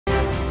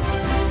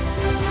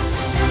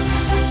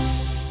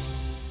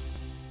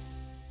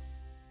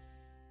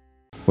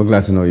We're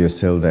glad to know you're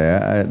still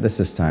there. This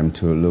is time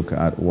to look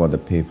at what the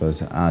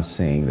papers are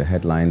saying, the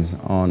headlines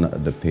on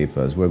the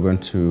papers. We're going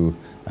to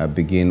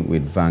begin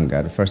with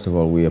Vanguard. First of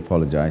all, we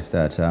apologize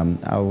that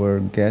our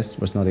guest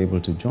was not able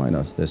to join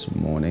us this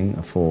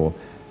morning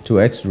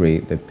to x-ray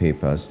the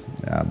papers,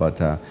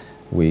 but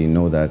we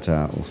know that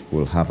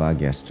we'll have our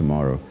guest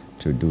tomorrow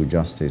to do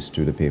justice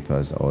to the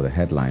papers or the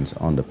headlines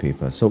on the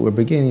papers. So we're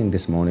beginning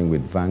this morning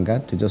with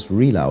Vanguard to just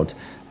reel out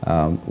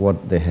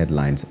what the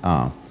headlines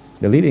are.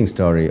 The leading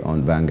story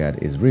on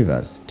Vanguard is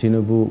Rivers.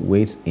 Tinubu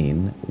waits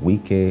in,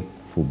 Wike,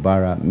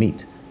 Fubara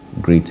meet,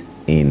 Gret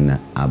in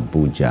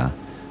Abuja.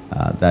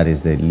 That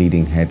is the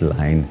leading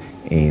headline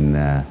in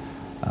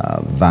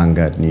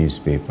Vanguard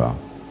newspaper.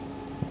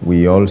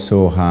 We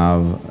also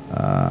have,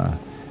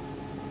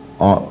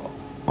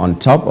 on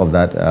top of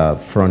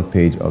that front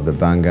page of the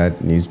Vanguard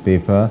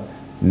newspaper,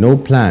 no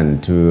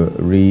plan to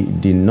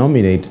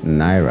redenominate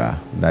Naira.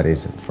 That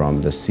is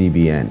from the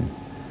CBN.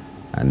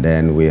 And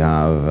then we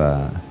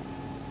have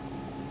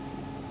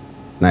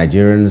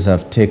Nigerians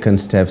have taken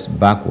steps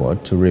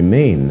backward to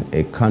remain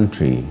a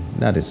country.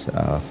 That is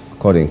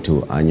according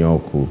to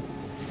Anyoku.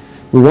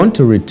 We want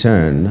to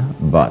return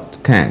but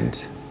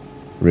can't.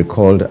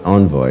 Recalled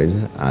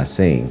envoys are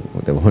saying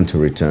they want to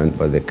return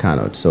but they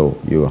cannot. So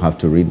you have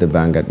to read the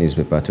Vanguard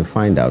newspaper to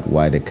find out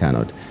why they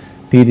cannot.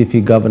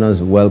 PDP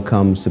governors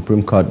welcome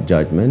Supreme Court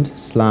judgment,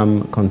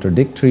 slam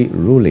contradictory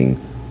ruling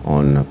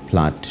on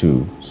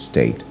Plateau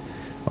State.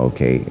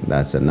 Okay,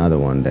 that's another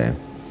one there.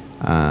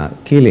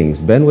 Killings.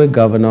 Benue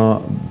governor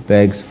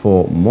begs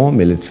for more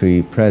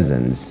military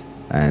presence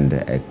and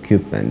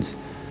equipment.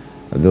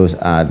 Those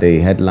are the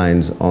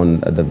headlines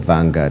on the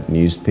Vanguard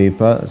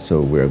newspaper.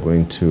 So we're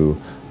going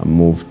to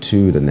move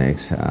to the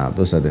next.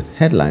 Those are the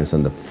headlines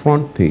on the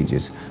front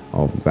pages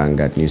of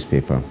Vanguard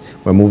newspaper.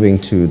 We're moving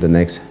to the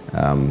next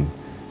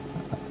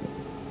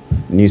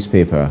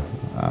newspaper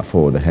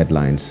for the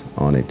headlines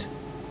on it.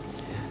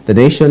 The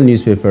Nation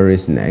newspaper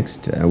is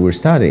next. We're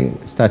starting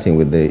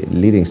with the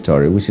leading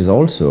story, which is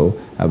also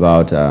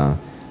about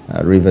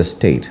Rivers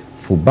State.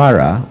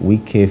 Fubara,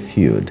 Wike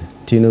feud.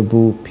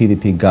 Tinubu,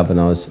 PDP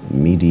governors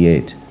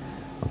mediate.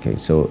 Okay,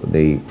 so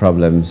the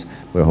problems,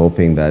 we're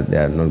hoping that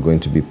there are not going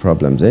to be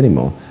problems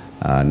anymore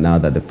now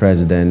that the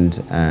president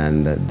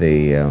and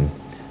the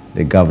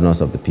governors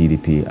of the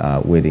PDP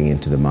are wading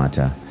into the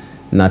matter.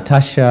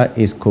 Natasha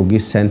is Kogi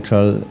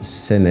Central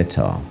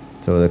Senator.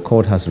 So the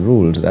court has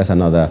ruled, that's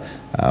another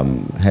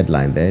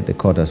headline there, the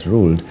court has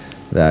ruled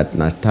that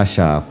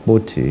Natasha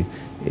Akpoti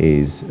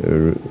is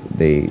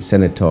the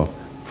senator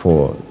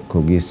for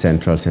Kogi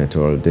Central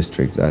Senatorial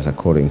District, as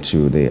according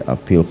to the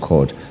appeal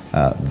court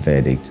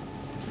verdict.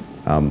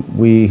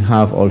 We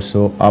have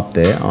also up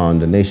there on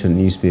the Nation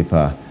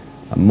newspaper,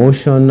 a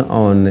motion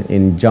on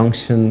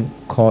injunction,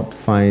 court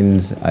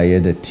finds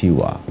Ayede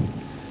Tiwa.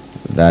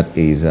 That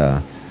is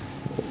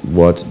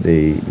what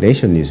the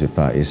Nation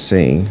newspaper is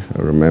saying.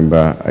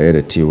 Remember,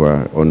 Ayede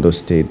Tiwa, Ondo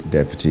State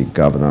Deputy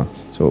Governor.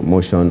 So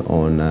motion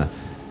on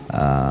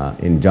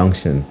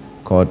injunction,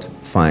 court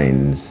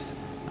finds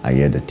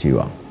Ayede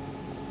Tiwa.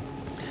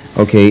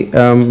 Okay,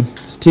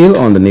 still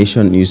on the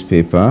Nation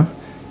newspaper,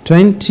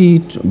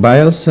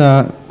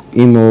 Bayelsa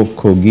Imo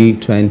Kogi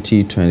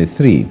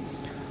 2023.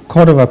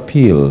 Court of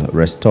Appeal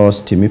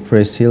restores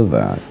Timipre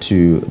Silva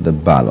to the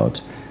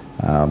ballot.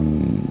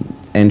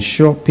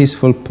 Ensure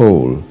peaceful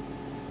poll.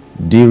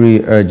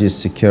 Diri urges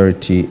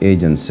security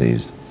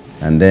agencies.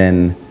 And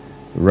then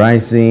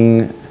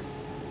rising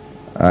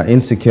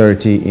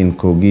insecurity in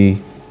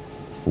Kogi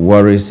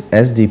worries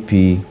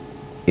SDP,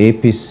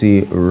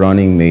 APC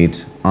running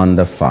mate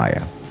under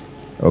fire.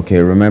 Okay,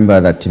 remember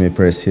that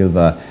Timipre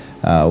Silva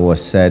was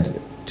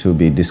said to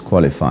be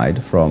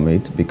disqualified from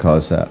it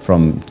because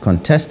from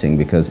contesting,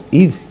 because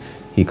if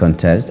he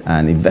contests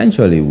and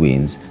eventually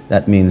wins,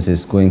 that means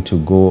it's going to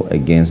go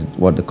against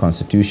what the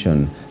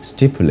Constitution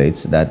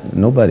stipulates, that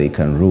nobody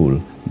can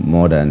rule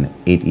more than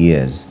 8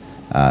 years.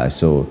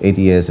 So 8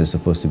 years is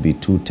supposed to be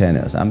 2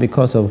 tenures. And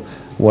because of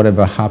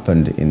whatever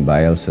happened in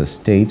Bayelsa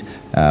State,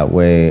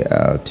 where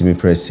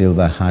Timipre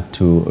Silva had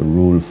to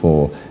rule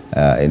for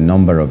a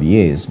number of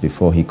years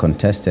before he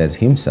contested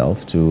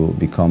himself to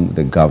become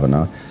the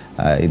governor,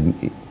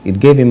 it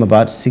gave him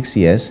about 6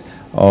 years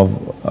of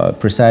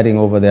presiding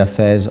over the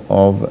affairs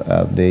of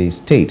the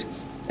state.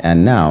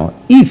 And now,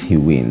 if he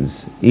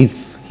wins,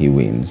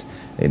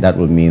 that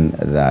will mean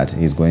that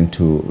he's going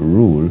to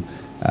rule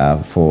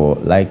for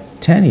like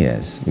 10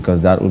 years,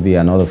 because that will be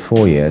another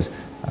 4 years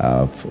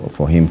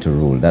for him to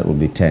rule. That will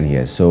be 10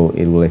 years. So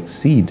it will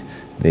exceed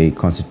the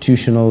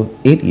constitutional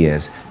 8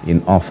 years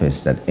in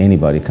office that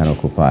anybody can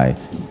occupy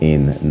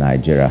in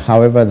Nigeria.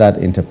 However, that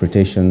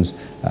interpretations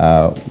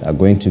are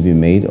going to be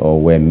made or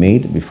were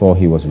made before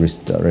he was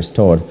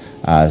restored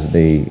as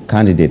the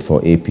candidate for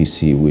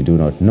APC, we do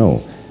not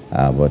know.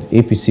 But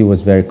APC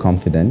was very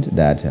confident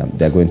that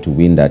they're going to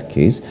win that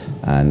case,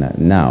 and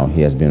now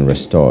he has been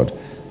restored.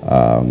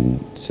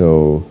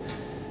 So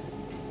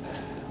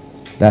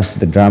that's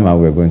the drama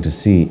we're going to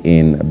see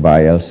in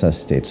Bayelsa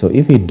State. So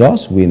if he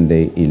does win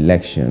the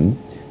election,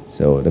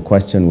 so the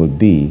question will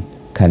be,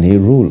 can he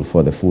rule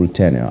for the full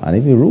tenure? And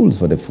if he rules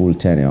for the full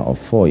tenure of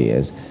 4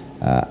 years,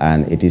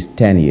 and it is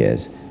 10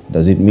 years,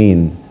 does it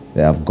mean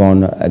they have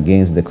gone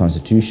against the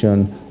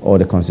Constitution, or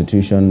the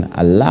Constitution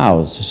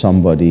allows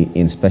somebody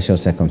in special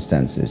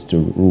circumstances to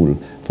rule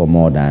for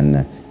more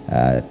than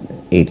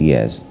 8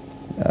 years?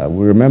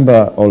 We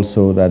remember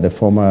also that the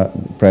former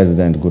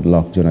President,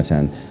 Goodluck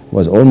Jonathan,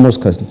 was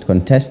almost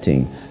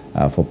contesting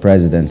for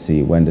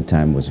presidency when the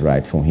time was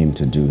right for him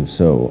to do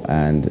so.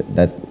 And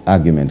that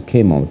argument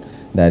came out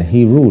that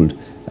he ruled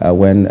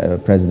when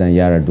President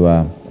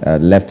Yaradua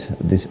left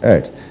this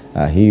earth.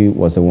 He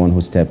was the one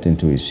who stepped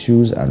into his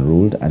shoes and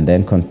ruled, and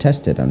then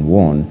contested and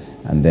won,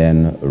 and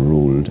then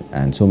ruled.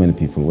 And so many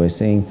people were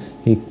saying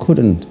he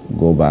couldn't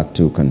go back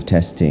to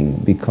contesting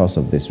because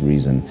of this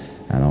reason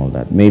and all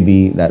that.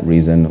 Maybe that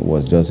reason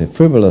was just a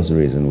frivolous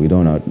reason. We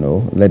do not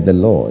know. Let the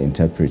law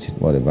interpret it,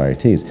 whatever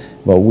it is.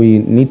 But we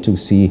need to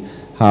see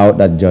how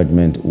that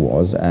judgment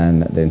was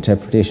and the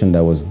interpretation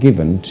that was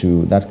given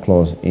to that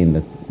clause in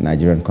the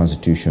Nigerian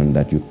Constitution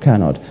that you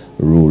cannot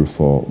rule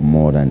for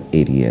more than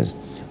 8 years.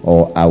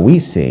 Or are we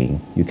saying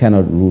you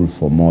cannot rule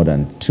for more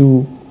than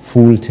 2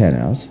 full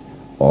tenures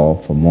or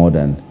for more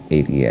than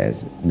 8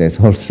 years? There's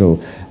also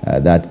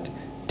that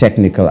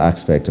technical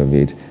aspect of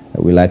it.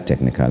 We like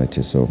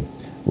technicality, so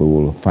we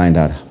will find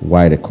out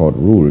why the court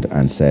ruled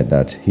and said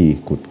that he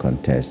could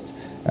contest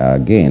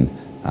again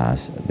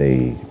as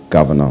the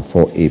governor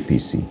for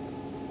APC.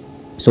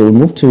 So we'll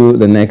move to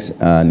the next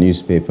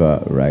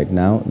newspaper right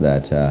now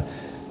that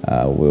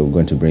we're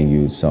going to bring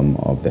you some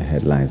of the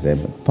headlines there.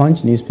 But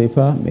Punch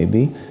newspaper,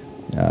 maybe.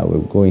 We're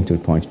going to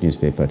Punch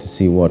newspaper to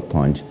see what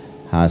Punch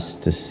has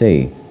to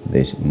say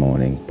this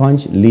morning.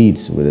 Punch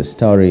leads with a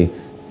story,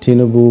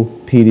 Tinubu,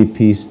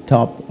 PDP's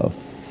top of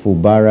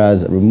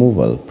Fubara's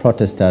removal,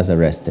 protesters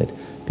arrested.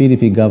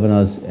 PDP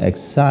governors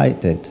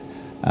excited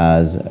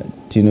as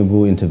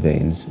Tinubu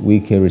intervenes.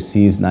 Wike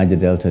receives Niger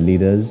Delta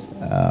leaders.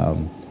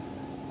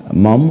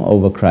 Mum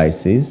over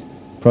crisis.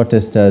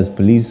 Protesters,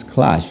 police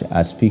clash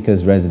at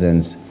Speaker's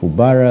residence.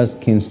 Fubara's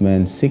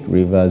kinsmen seek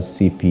Rivers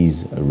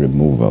CP's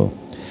removal.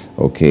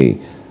 Okay,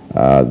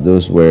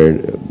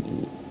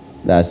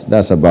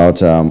 that's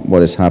about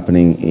what is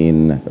happening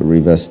in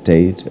Rivers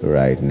State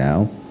right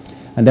now.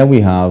 And then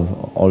we have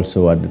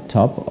also at the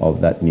top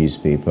of that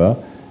newspaper,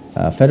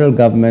 federal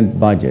government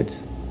budget.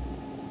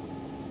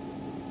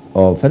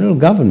 Federal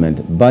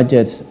government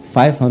budgets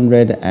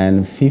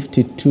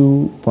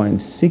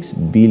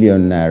 552.6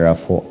 billion naira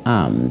for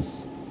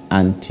arms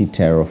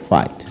anti-terror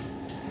fight.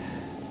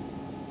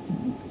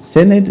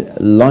 Senate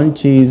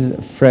launches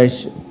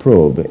fresh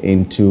probe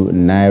into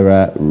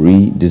Naira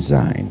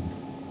redesign.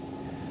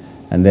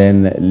 And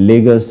then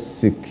Lagos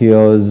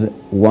secures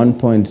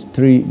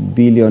 $1.3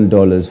 billion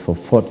for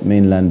Fourth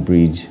Mainland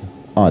Bridge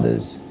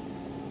orders.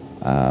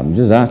 I'm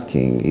just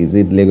asking, is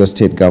it Lagos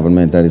State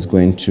government that is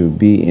going to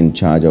be in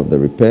charge of the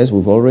repairs?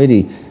 We've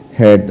already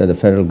heard that the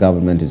federal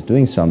government is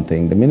doing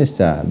something. The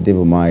minister,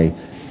 Devomai,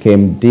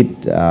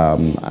 did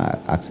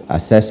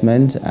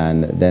assessment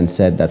and then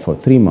said that for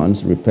 3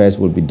 months, repairs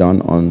will be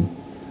done on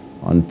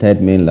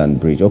Third Mainland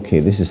Bridge. Okay,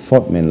 this is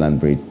Fourth Mainland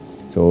Bridge.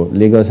 So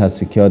Lagos has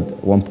secured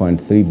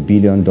 $1.3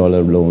 billion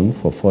loan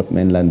for Fourth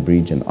Mainland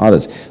Bridge and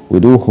others. We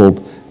do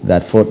hope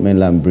that Fourth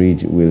Mainland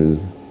Bridge will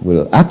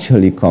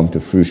actually come to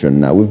fruition.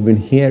 Now, we've been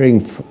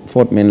hearing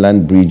Fourth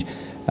Mainland Bridge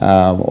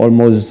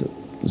almost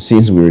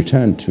since we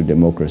returned to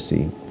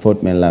democracy.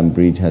 Fourth Mainland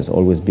Bridge has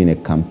always been a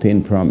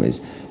campaign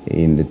promise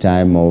in the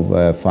time of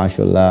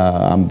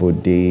Fashola,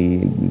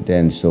 Ambode,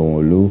 then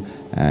Sanwo-Olu,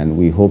 and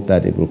we hope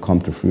that it will come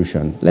to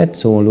fruition. Let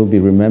Sanwo-Olu be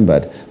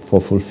remembered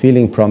for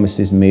fulfilling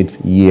promises made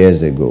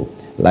years ago.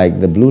 Like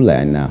the Blue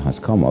Line now has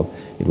come up.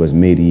 It was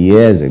made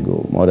years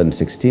ago, more than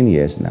 16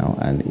 years now,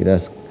 and it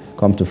has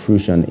come to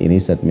fruition in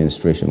his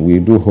administration. We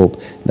do hope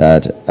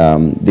that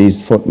this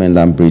Fourth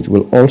Mainland Bridge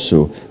will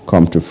also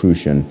come to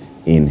fruition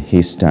in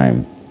his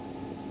time.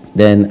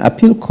 Then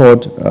Appeal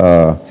Court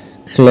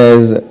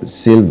clears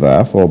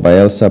Silva for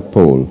Bielsa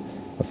poll,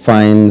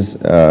 fines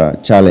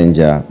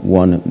challenger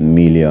 1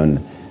 million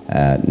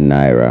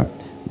naira.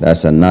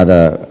 That's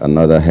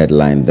another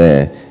headline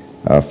there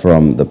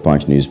from the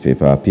Punch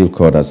newspaper. Appeal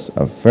Court has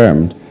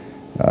affirmed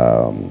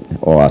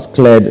or has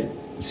cleared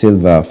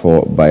Silva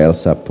for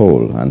Bielsa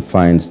poll and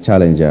fines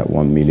challenger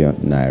 1 million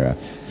naira.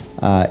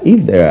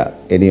 If there are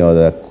any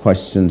other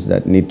questions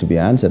that need to be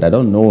answered, I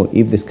don't know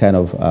if this kind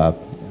of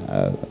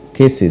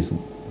cases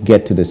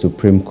get to the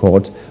Supreme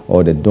Court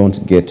or they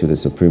don't get to the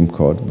Supreme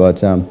Court.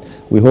 But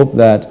we hope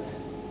that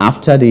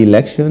after the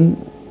election,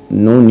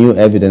 no new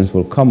evidence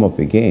will come up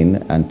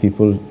again and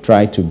people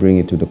try to bring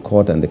it to the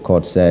court and the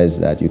court says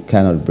that you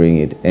cannot bring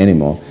it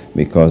anymore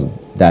because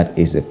that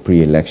is a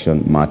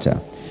pre-election matter.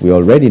 We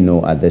already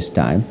know at this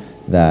time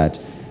that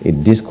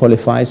it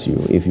disqualifies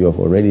you if you have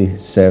already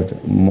served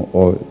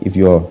or if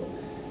you're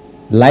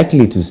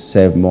likely to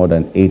serve more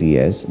than 8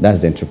 years. That's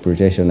the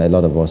interpretation a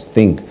lot of us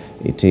think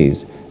it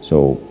is.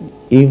 So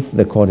if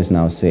the court is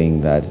now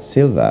saying that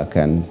Silva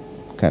can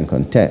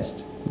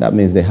contest, that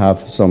means they have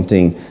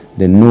something,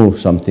 they know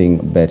something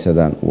better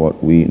than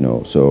what we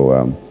know.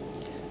 So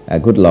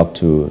Good luck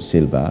to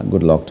Silva,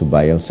 good luck to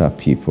Bayelsa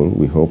people.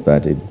 We hope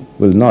that it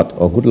will not,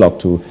 or good luck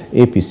to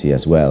APC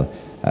as well,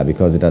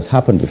 because it has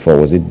happened before.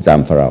 Was it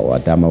Zamfara or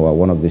Adamawa,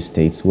 one of the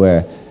states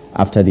where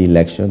after the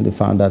election they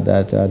found out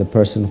that the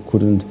person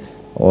couldn't,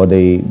 or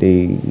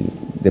the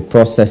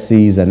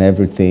processes and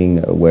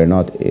everything were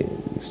not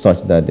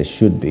such that they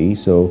should be,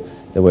 so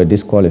they were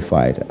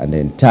disqualified, and the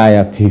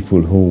entire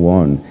people who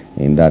won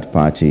in that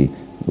party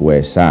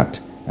were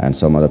sacked, and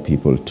some other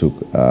people took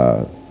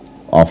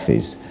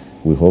office.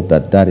 We hope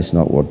that that is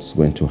not what's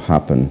going to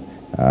happen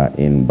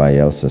in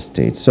Bayelsa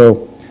State.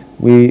 So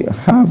we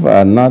have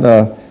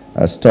another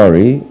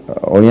story,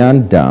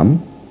 Oyan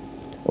Dam,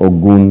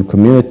 Ogun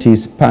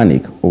communities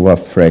panic over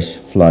fresh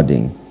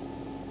flooding.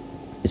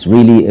 It's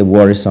really a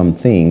worrisome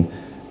thing,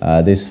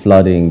 this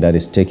flooding that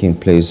is taking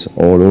place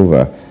all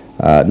over.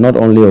 Not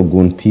only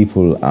Ogun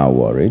people are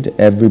worried,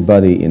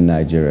 everybody in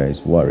Nigeria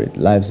is worried.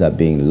 Lives are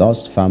being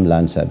lost,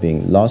 farmlands are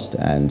being lost,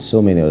 and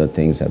so many other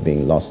things are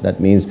being lost. That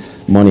means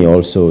money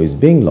also is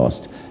being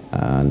lost.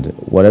 And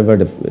whatever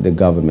the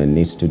government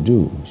needs to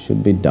do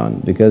should be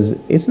done. Because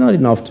it's not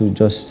enough to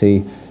just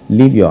say,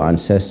 leave your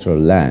ancestral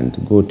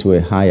land, go to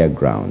a higher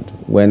ground.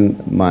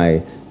 When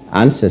my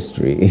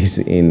ancestry is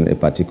in a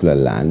particular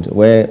land,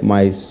 where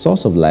my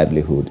source of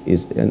livelihood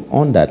is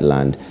on that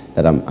land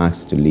that I'm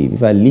asked to live.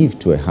 If I live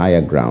to a higher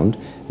ground,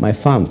 my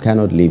farm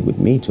cannot live with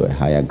me to a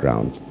higher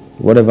ground.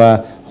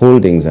 Whatever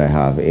holdings I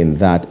have in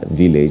that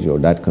village or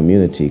that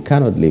community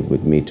cannot live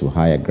with me to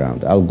higher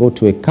ground. I'll go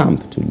to a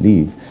camp to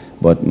live,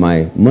 but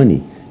my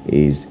money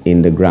is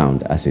in the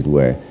ground, as it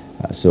were.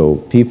 So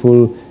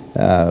people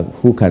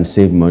who can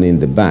save money in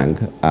the bank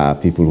are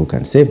people who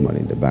can save money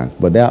in the bank.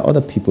 But there are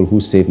other people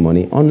who save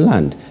money on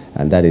land,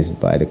 and that is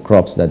by the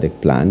crops that they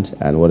plant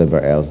and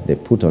whatever else they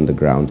put on the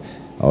ground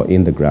or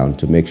in the ground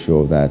to make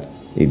sure that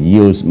it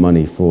yields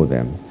money for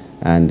them.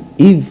 And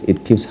if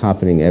it keeps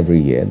happening every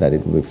year that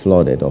it will be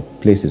flooded or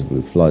places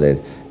will be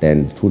flooded,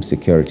 then food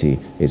security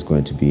is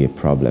going to be a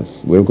problem.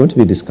 We're going to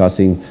be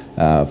discussing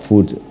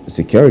food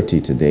security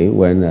today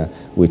when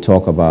we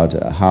talk about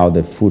how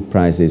the food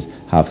prices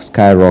have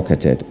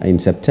skyrocketed. In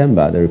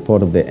September, the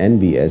report of the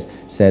NBS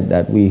said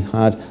that we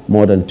had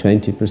more than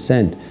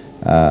 20%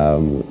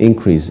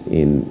 increase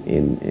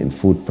in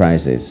food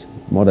prices.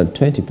 More than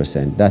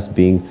 20%, that's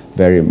being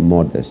very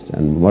modest,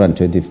 and more than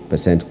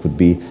 20% could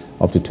be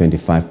up to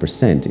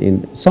 25%.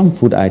 In some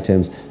food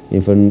items,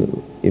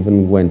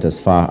 even went as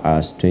far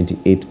as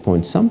 28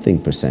 point something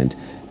percent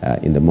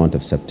in the month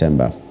of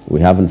September.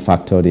 We haven't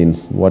factored in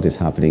what is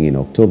happening in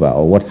October,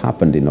 or what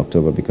happened in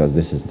October, because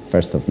this is the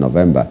 1st of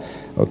November.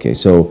 Okay,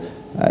 so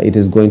it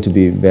is going to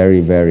be a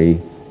very,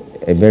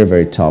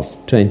 very tough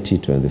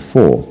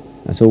 2024.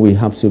 And so we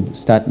have to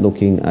start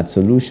looking at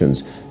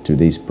solutions to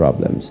these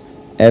problems.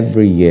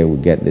 Every year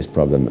we get this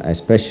problem,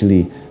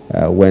 especially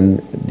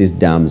when these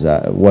dams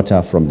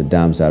water from the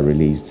dams are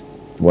released.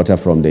 Water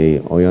from the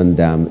Oyon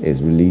Dam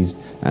is released,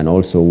 and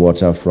also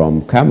water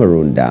from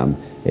Cameroon Dam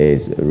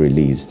is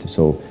released.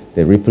 So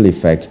the ripple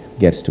effect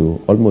gets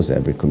to almost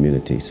every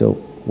community. So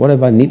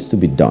whatever needs to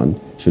be done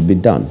should be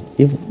done.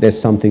 If there's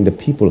something the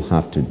people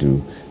have to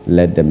do,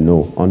 let them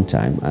know on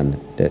time and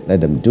let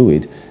them do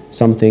it.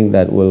 Something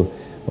that will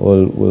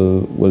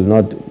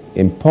not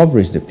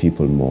impoverish the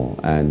people more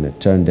and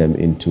turn them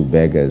into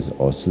beggars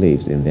or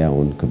slaves in their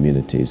own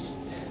communities.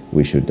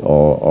 We should,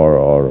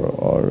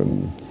 or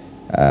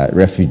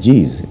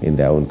refugees in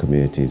their own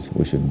communities.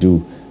 We should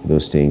do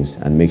those things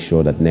and make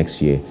sure that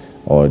next year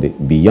or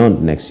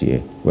beyond next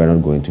year, we're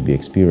not going to be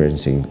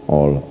experiencing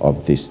all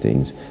of these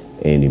things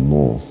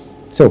anymore.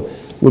 So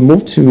we'll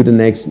move to the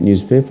next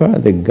newspaper.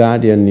 The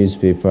Guardian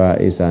newspaper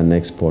is our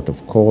next port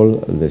of call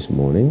this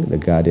morning. The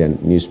Guardian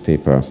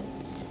newspaper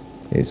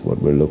is what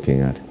we're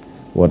looking at.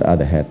 What are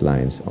the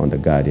headlines on the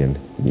Guardian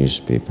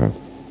newspaper?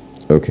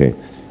 Okay.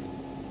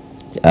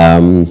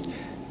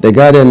 The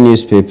Guardian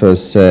newspaper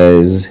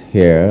says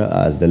here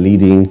as the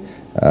leading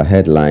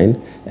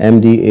headline,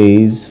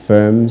 MDAs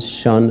firms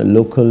shun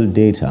local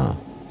data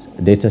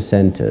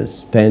centers,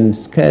 spend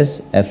scarce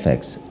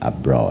FX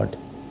abroad.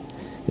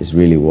 It's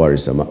really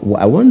worrisome.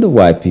 I wonder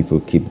why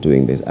people keep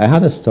doing this. I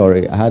had a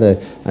story, I had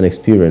an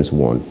experience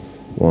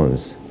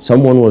once.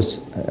 Someone was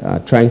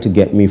trying to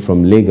get me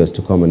from Lagos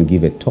to come and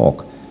give a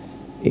talk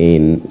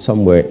in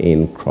somewhere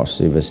in Cross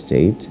River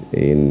State,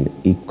 in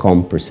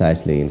Ikom,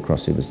 precisely in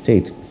Cross River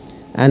State.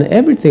 And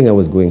everything I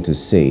was going to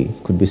say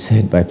could be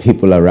said by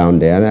people around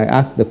there. And I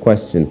asked the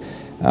question,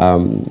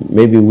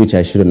 maybe which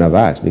I shouldn't have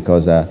asked,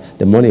 because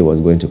the money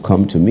was going to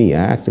come to me. I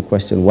asked the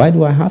question, why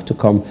do I have to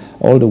come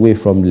all the way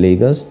from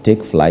Lagos,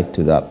 take flight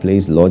to that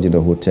place, lodge in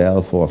a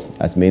hotel for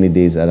as many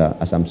days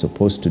as I'm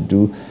supposed to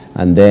do,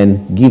 and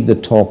then give the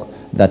talk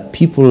that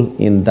people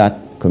in that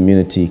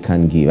community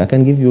can give? I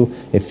can give you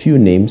a few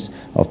names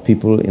of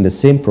people in the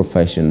same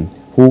profession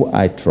who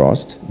I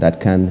trust that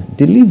can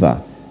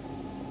deliver.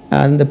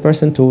 And the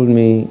person told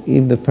me,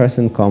 if the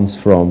person comes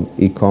from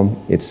Ikom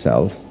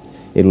itself,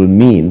 it will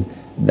mean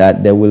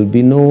that there will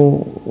be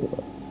no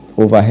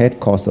overhead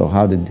cost, or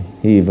how did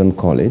he even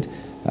call it,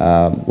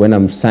 when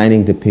I'm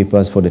signing the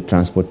papers for the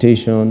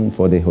transportation,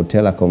 for the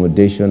hotel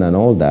accommodation and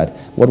all that,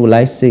 what will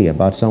I say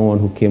about someone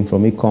who came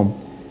from Ecom?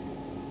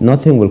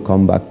 Nothing will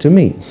come back to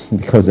me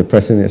because the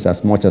person is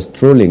as much as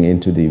strolling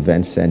into the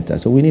event center.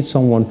 So we need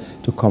someone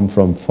to come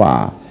from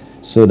far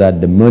so that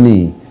the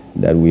money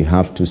that we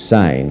have to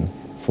sign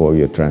for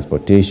your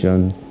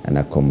transportation and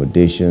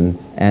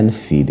accommodation and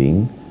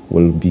feeding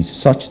will be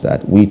such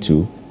that we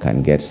too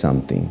can get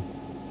something.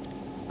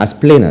 As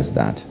plain as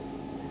that.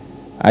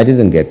 I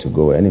didn't get to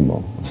go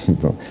anymore.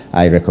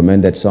 I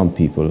recommended some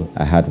people.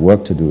 I had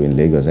work to do in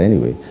Lagos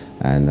anyway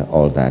and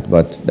all that,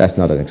 but that's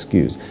not an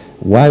excuse.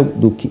 Why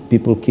do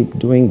people keep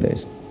doing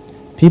this?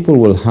 People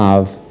will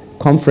have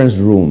conference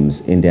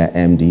rooms in their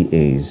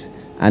MDAs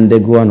and they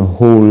go and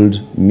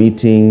hold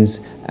meetings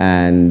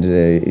and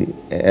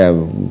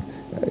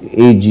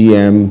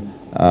AGM,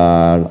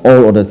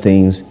 all other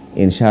things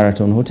in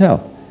Sheraton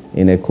Hotel,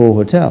 in a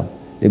co-hotel.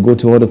 They go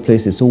to other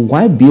places. So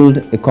why build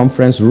a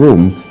conference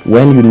room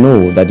when you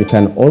know that you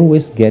can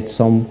always get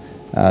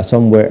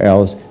somewhere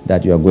else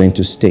that you are going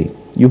to stay?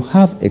 You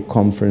have a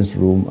conference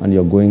room and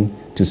you're going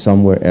to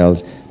somewhere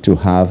else to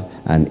have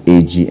an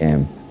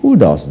AGM. Who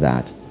does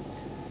that?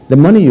 The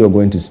money you're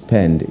going to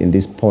spend in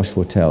these posh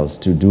hotels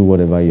to do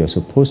whatever you're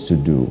supposed to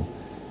do,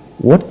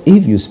 what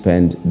if you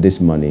spend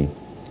this money,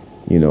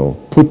 you know,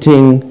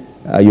 putting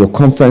your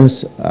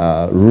conference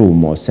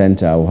room or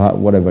center or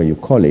whatever you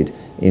call it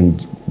in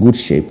good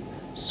shape,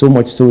 so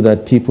much so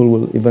that people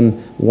will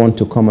even want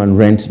to come and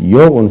rent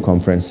your own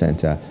conference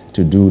center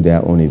to do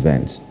their own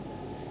events.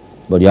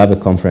 But you have a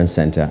conference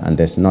center and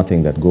there's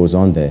nothing that goes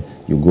on there.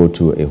 You go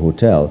to a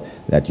hotel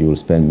that you will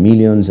spend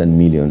millions and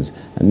millions,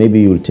 and maybe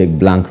you'll take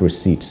blank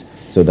receipts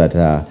so that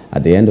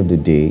at the end of the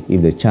day,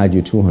 if they charge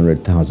you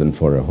 200,000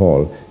 for a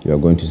hall, you are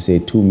going to say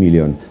 2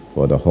 million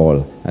for the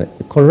hall.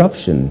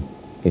 Corruption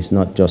is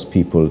not just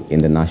people in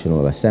the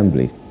National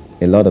Assembly.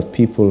 A lot of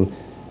people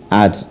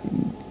at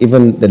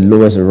even the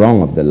lowest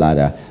rung of the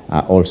ladder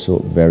are also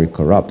very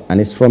corrupt. And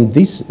it's from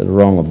this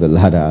rung of the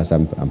ladder, as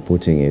I'm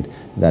putting it,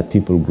 that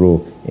people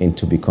grow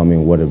into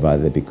becoming whatever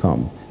they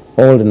become.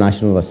 All the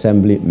National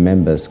Assembly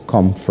members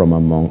come from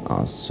among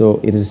us. So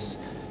it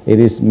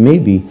is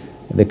maybe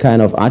the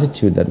kind of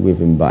attitude that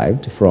we've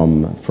imbibed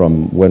from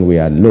when we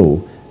are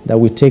low that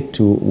we take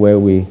to where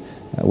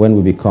when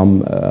we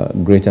become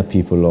greater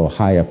people or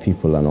higher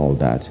people and all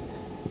that.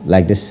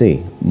 Like they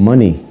say,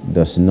 money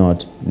does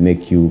not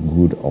make you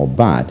good or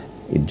bad.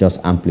 It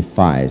just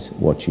amplifies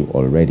what you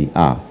already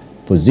are.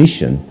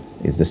 Position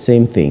is the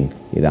same thing.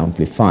 It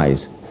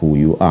amplifies who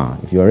you are.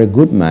 If you are a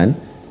good man,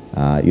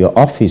 your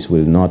office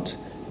will not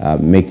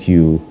make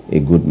you a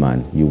good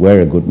man. You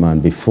were a good man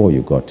before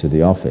you got to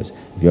the office.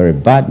 If you're a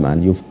bad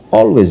man, you've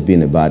always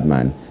been a bad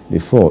man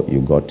before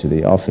you got to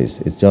the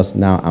office. It's just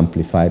now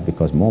amplified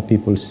because more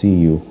people see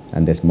you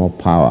and there's more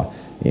power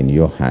in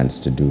your hands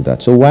to do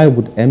that. So why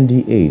would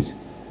MDAs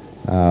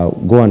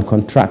go and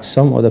contract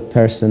some other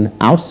person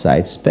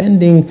outside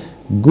spending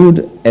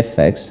good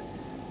effects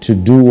to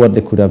do what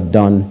they could have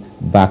done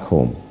back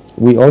home?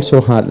 We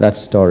also had that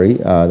story,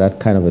 that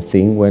kind of a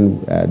thing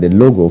when the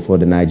logo for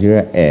the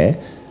Nigeria Air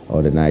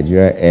or the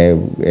Nigeria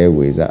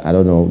Airways, I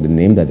don't know the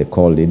name that they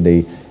called it,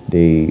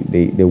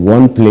 the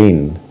one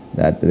plane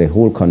that the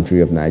whole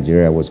country of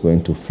Nigeria was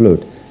going to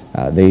float,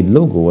 the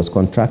logo was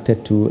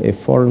contracted to a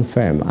foreign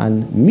firm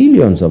and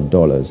millions of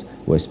dollars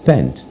were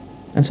spent.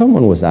 And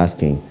someone was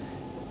asking,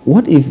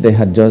 what if they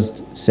had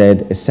just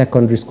said a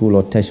secondary school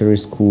or tertiary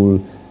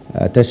school,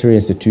 tertiary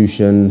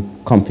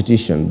institution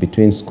competition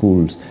between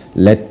schools,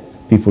 let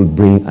people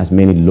bring as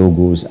many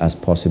logos as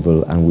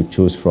possible and we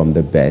choose from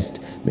the best.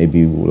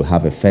 Maybe we'll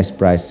have a first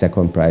prize,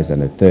 second prize,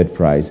 and a third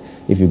prize.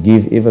 If you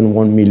give even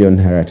 1 million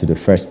naira to the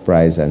first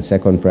prize and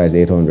second prize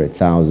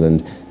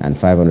 800,000 and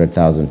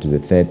 500,000 to the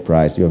third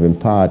prize, you have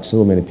empowered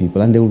so many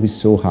people and they will be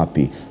so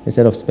happy.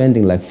 Instead of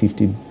spending like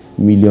 $50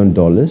 million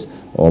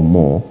or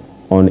more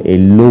on a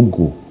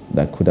logo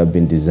that could have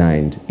been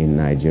designed in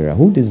Nigeria.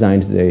 Who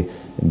designed the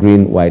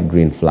green, white,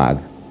 green flag?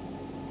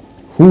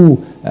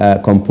 Who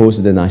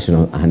composed the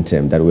national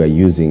anthem that we are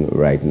using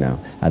right now?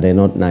 Are they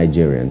not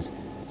Nigerians?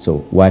 So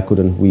why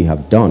couldn't we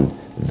have done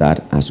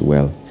that as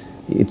well?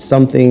 It's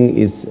something,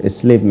 it's a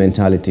slave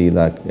mentality,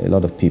 like a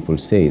lot of people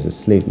say. It's a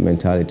slave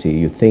mentality.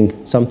 You think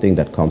something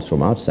that comes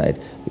from outside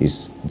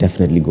is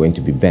definitely going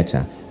to be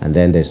better. And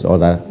then there's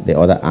the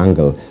other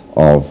angle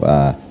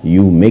of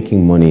you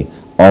making money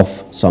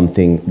off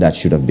something that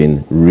should have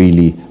been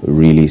really,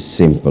 really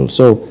simple.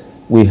 So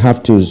we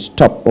have to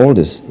stop all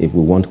this if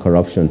we want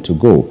corruption to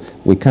go.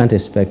 We can't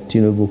expect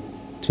Tinubu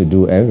to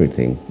do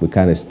everything. We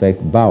can't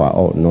expect Bawa,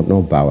 or not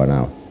Bawa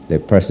now, the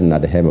person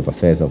at the helm of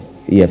affairs of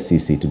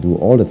EFCC to do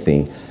all the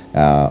thing,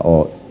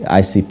 or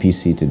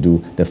ICPC to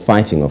do the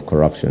fighting of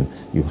corruption.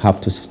 You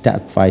have to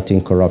start fighting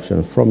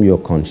corruption from your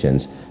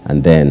conscience,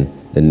 and then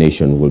the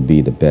nation will be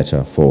the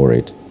better for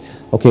it.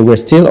 Okay, we're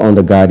still on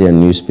the Guardian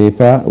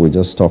newspaper. We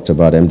just talked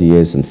about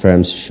MDAs and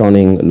firms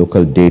shunning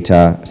local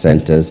data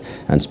centers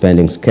and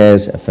spending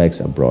scarce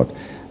effects abroad.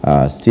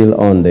 Still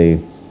on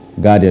the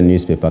Guardian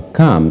newspaper,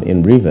 calm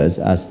in Rivers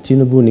as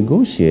Tinubu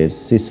negotiates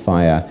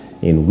ceasefire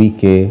in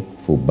Wike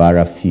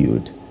Fubara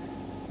feud.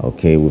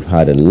 Okay, we've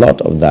had a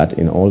lot of that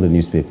in all the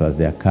newspapers.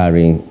 They are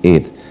carrying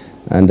it.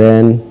 And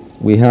then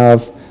we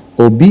have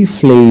Obi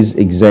flays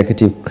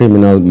executive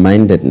criminal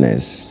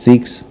mindedness,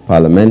 seeks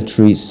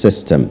parliamentary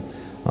system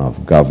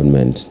of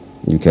government.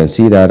 You can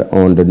see that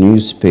on the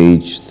news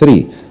page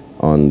 3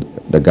 on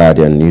the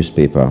Guardian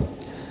newspaper.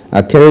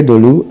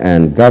 Akeredolu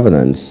and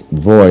governance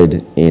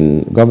void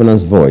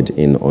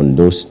in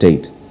Ondo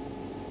State.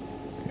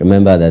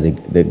 Remember that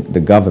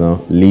the governor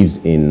lives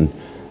in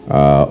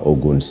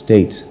Ogun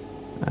State,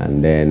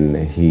 and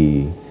then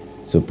he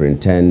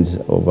superintends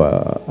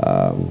over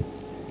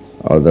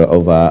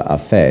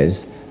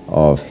affairs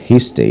of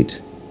his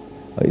state.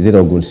 Is it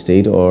Ogun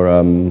State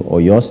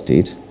or your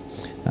state?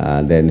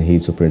 Then he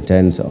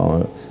superintends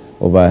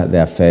over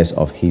the affairs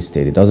of his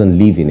state. He doesn't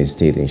live in his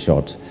state, in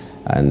short.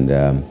 And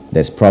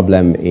there's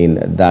problem in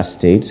that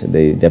state.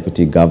 The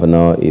deputy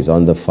governor is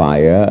under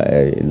fire.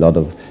 A lot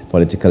of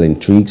political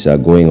intrigues are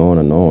going on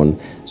and on.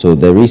 So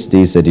there is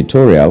this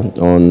editorial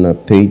on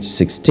page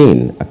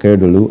 16,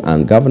 Akeredolu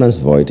and governance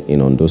void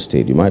in Ondo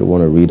State. You might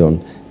want to read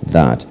on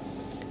that.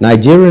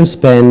 Nigerians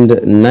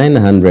spend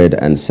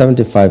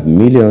 975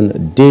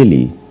 million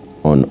daily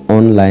on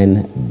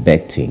online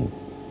betting.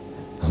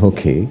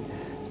 Okay.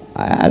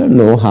 I don't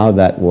know how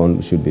that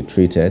one should be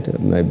treated.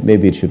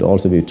 Maybe it should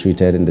also be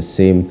treated in the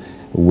same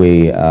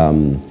way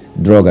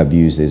drug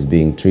abuse is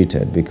being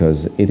treated,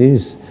 because it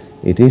is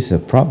a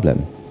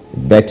problem.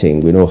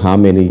 Betting, we know how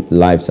many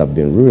lives have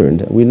been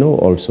ruined. We know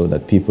also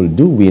that people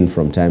do win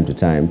from time to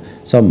time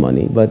some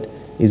money, but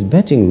is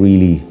betting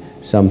really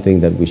something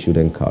that we should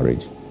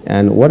encourage?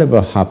 And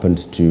whatever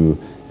happened to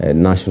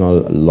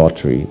national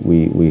lottery,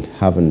 we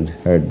haven't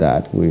heard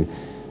that.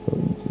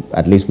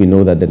 At least we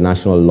know that the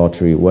national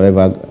lottery,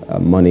 whatever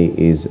money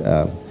is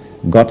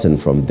gotten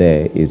from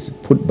there, is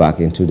put back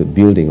into the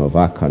building of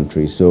our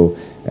country. So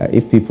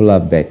if people are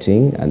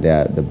betting and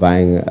they're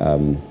buying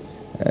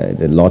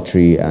the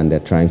lottery and they're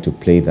trying to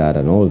play that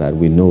and all that,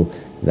 we know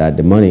that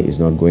the money is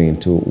not going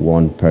into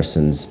one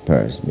person's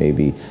purse.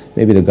 Maybe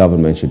the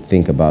government should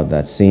think about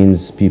that,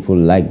 since people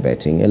like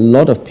betting. A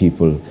lot of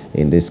people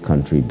in this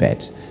country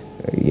bet.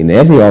 In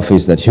every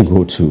office that you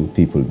go to,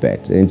 people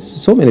bet. And it's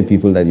so many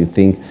people that you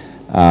think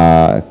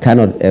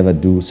cannot ever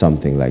do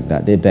something like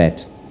that. They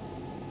bet.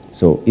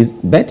 So is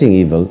betting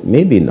evil?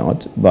 Maybe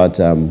not, but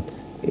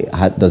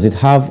does it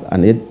have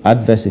an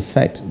adverse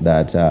effect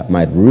that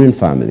might ruin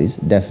families?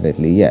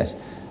 Definitely, yes.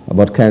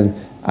 But can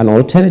an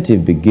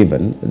alternative be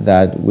given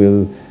that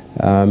will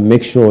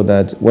make sure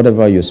that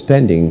whatever you're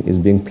spending is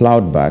being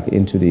plowed back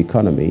into the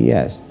economy?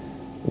 Yes.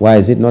 Why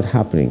is it not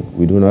happening?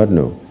 We do not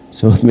know.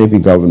 So maybe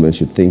government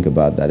should think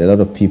about that. A lot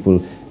of people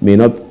may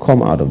not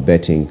come out of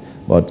betting,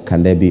 but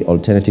can there be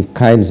alternative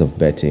kinds of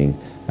betting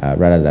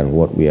rather than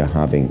what we are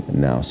having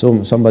now?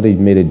 So somebody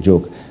made a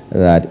joke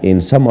that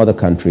in some other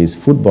countries,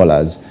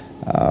 footballers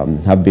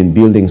have been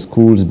building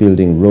schools,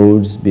 building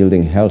roads,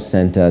 building health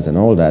centers and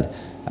all that,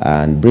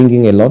 and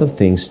bringing a lot of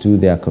things to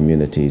their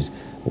communities.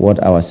 What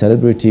our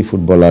celebrity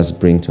footballers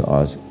bring to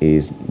us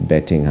is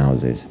betting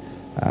houses.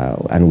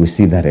 And we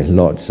see that a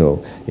lot.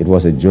 So it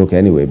was a joke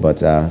anyway, but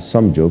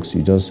some jokes,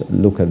 you just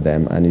look at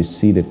them and you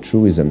see the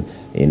truism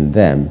in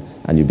them,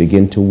 and you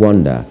begin to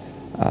wonder,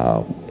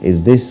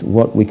 is this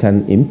what we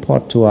can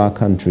import to our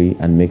country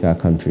and make our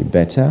country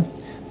better?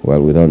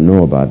 Well, we don't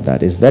know about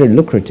that. It's very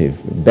lucrative.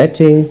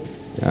 Betting,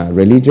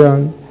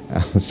 religion,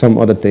 some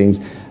other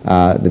things,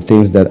 the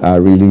things that are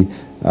really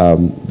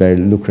very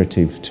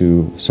lucrative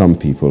to some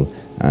people,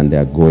 and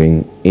they're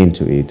going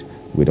into it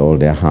with all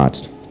their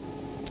hearts.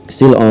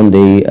 Still on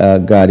the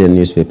Guardian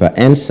newspaper,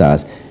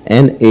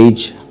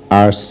 NHRC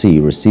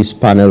receives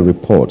panel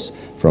reports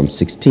from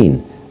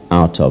 16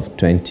 out of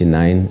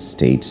 29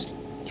 states.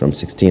 From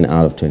 16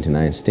 out of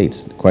 29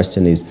 states. The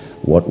question is,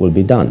 what will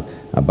be done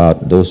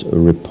about those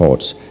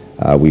reports?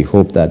 We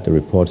hope that the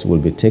reports will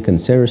be taken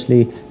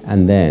seriously,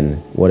 and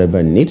then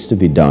whatever needs to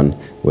be done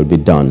will be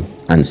done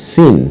and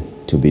seen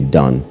to be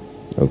done.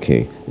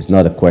 Okay, it's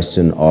not a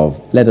question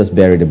of let us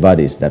bury the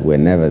bodies that were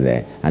never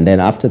there, and then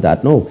after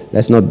that, no,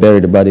 let's not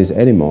bury the bodies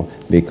anymore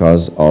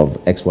because of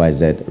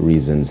XYZ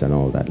reasons and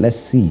all that. Let's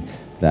see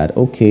that,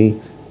 okay,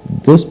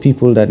 those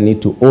people that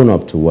need to own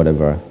up to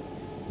whatever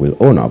will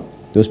own up.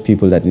 Those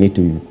people that need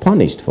to be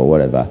punished for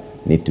whatever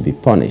need to be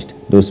punished.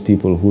 Those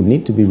people who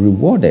need to be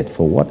rewarded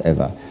for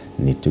whatever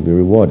need to be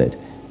rewarded.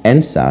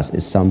 NSAS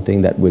is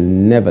something that will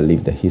never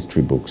leave the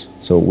history books.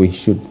 So we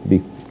should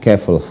be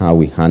careful how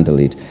we handle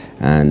it,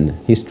 and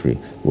history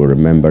will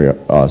remember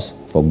us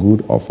for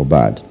good or for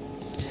bad.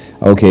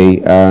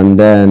 Okay, and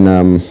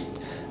then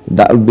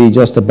that will be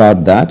just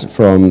about that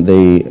from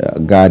the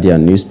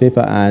Guardian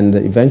newspaper, and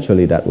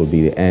eventually that will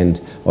be the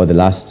end or the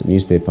last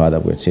newspaper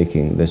that we're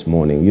taking this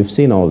morning. You've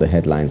seen all the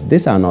headlines.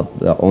 These are not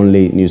the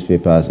only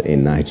newspapers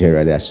in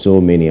Nigeria. There are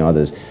so many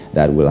others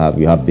that will have.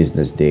 You have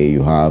Business Day,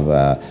 you have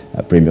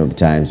Premium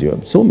Times, you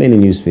have so many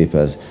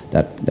newspapers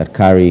that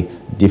carry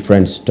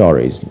different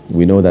stories.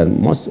 We know that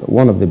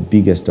one of the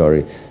biggest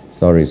stories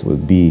stories will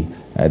be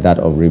that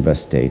of River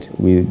State.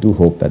 We do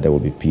hope that there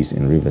will be peace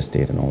in River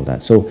State and all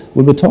that. So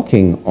we'll be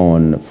talking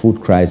on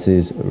food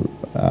prices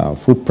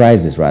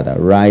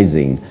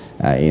rising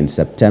in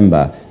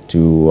September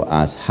to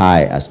as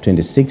high as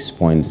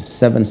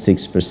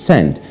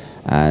 26.76%.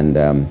 And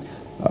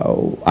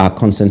our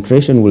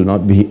concentration will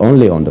not be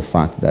only on the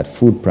fact that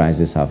food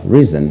prices have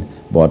risen,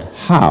 but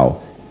how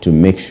to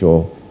make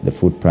sure the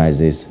food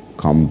prices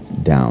come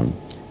down.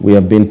 We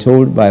have been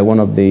told by one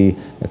of the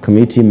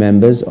committee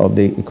members of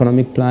the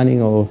economic planning,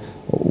 or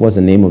what's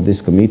the name of this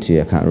committee?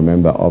 I can't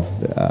remember off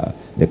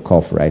the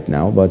cuff right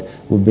now, but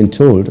we've been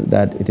told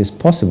that it is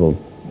possible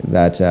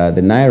that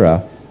the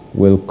naira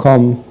will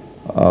come,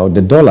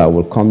 the dollar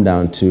will come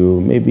down to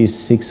maybe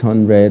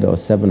 600 or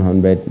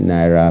 700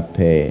 naira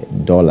per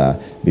dollar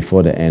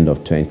before the end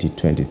of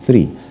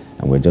 2023.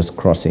 And we're just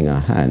crossing our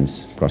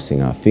hands,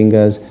 crossing our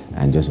fingers,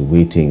 and just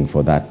waiting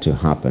for that to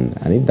happen.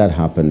 And if that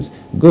happens,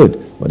 good.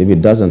 But if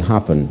it doesn't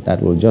happen,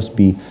 that will just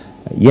be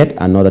yet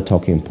another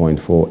talking point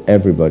for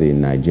everybody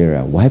in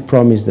Nigeria. Why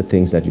promise the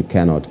things that you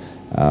cannot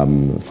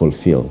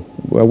fulfill?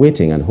 We're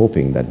waiting and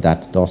hoping that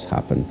that does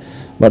happen.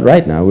 But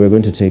right now, we're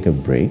going to take a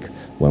break.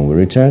 When we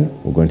return,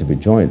 we're going to be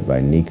joined by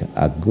Nick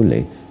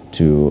Agule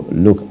to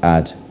look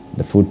at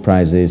the food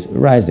prices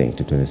rising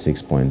to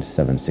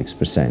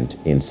 26.76%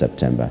 in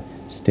September.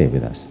 Stay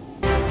with us.